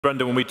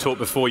Brendan, when we talked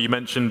before, you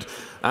mentioned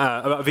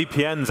about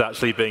VPNs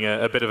actually being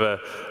a bit of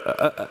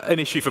an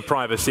issue for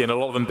privacy, and a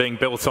lot of them being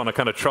built on a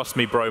kind of trust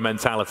me bro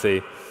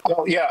mentality.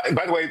 Well, yeah, and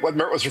by the way, what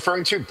Mert was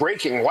referring to,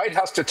 breaking, White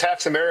House to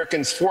tax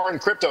Americans' foreign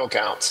crypto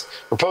accounts.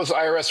 Proposed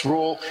IRS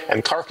rule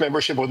and CARF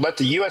membership would let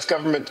the U.S.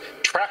 government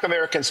track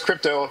Americans'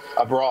 crypto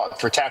abroad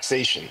for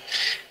taxation.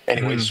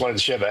 Anyway, just wanted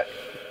to share that.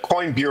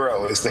 Coin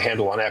Bureau is the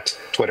handle on X,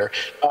 Twitter.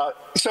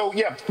 So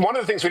yeah, one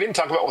of the things we didn't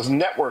talk about was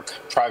network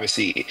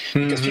privacy,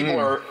 because people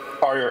are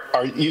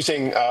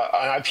using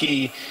an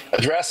IP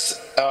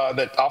address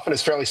that often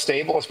is fairly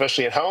stable,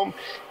 especially at home,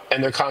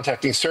 and they're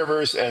contacting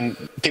servers,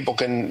 and people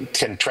can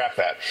track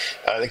that.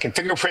 They can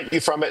fingerprint you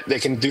from it. They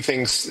can do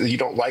things that you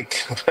don't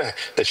like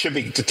that should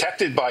be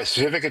detected by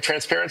certificate of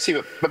transparency,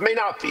 but may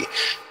not be.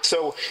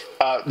 So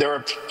there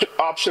are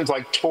options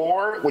like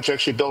Tor, which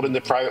actually build in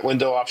the private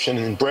window option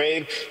in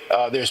Brave.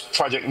 There's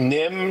Project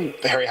NIM,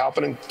 Harry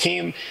Halpin and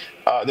team.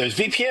 There's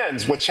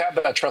VPNs, which have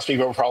that trust me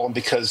bro problem,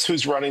 because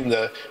who's running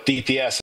the VPS?